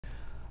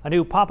A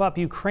new pop-up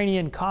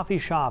Ukrainian coffee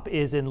shop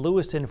is in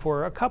Lewiston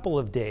for a couple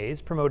of days,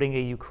 promoting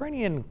a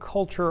Ukrainian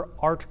culture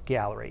art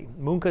gallery.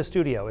 Munka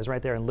Studio is right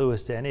there in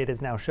Lewiston. It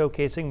is now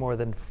showcasing more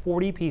than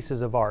 40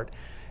 pieces of art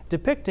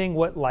depicting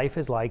what life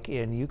is like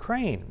in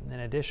Ukraine.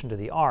 In addition to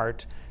the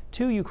art,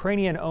 2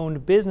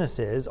 Ukrainian-owned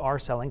businesses are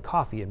selling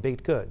coffee and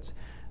baked goods.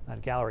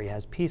 That gallery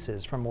has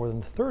pieces from more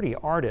than 30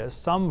 artists,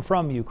 some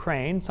from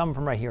Ukraine, some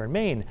from right here in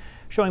Maine,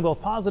 showing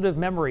both positive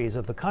memories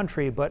of the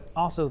country, but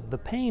also the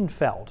pain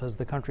felt as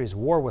the country's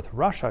war with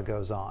Russia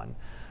goes on.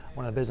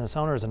 One of the business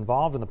owners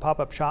involved in the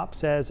pop-up shop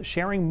says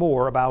sharing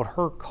more about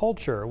her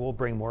culture will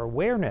bring more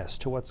awareness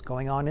to what's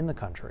going on in the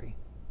country.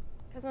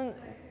 Because when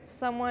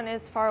someone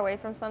is far away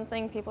from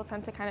something, people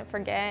tend to kind of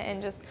forget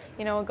and just,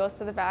 it goes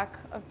to the back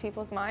of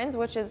people's minds,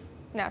 which is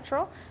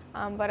natural.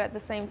 But at the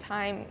same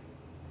time,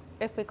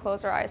 if we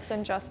close our eyes to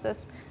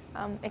injustice,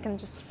 it can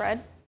just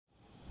spread.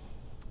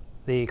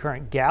 The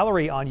current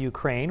gallery on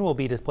Ukraine will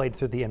be displayed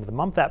through the end of the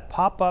month. That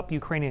pop-up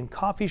Ukrainian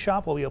coffee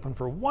shop will be open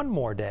for one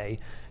more day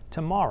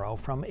tomorrow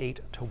from 8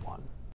 to 1.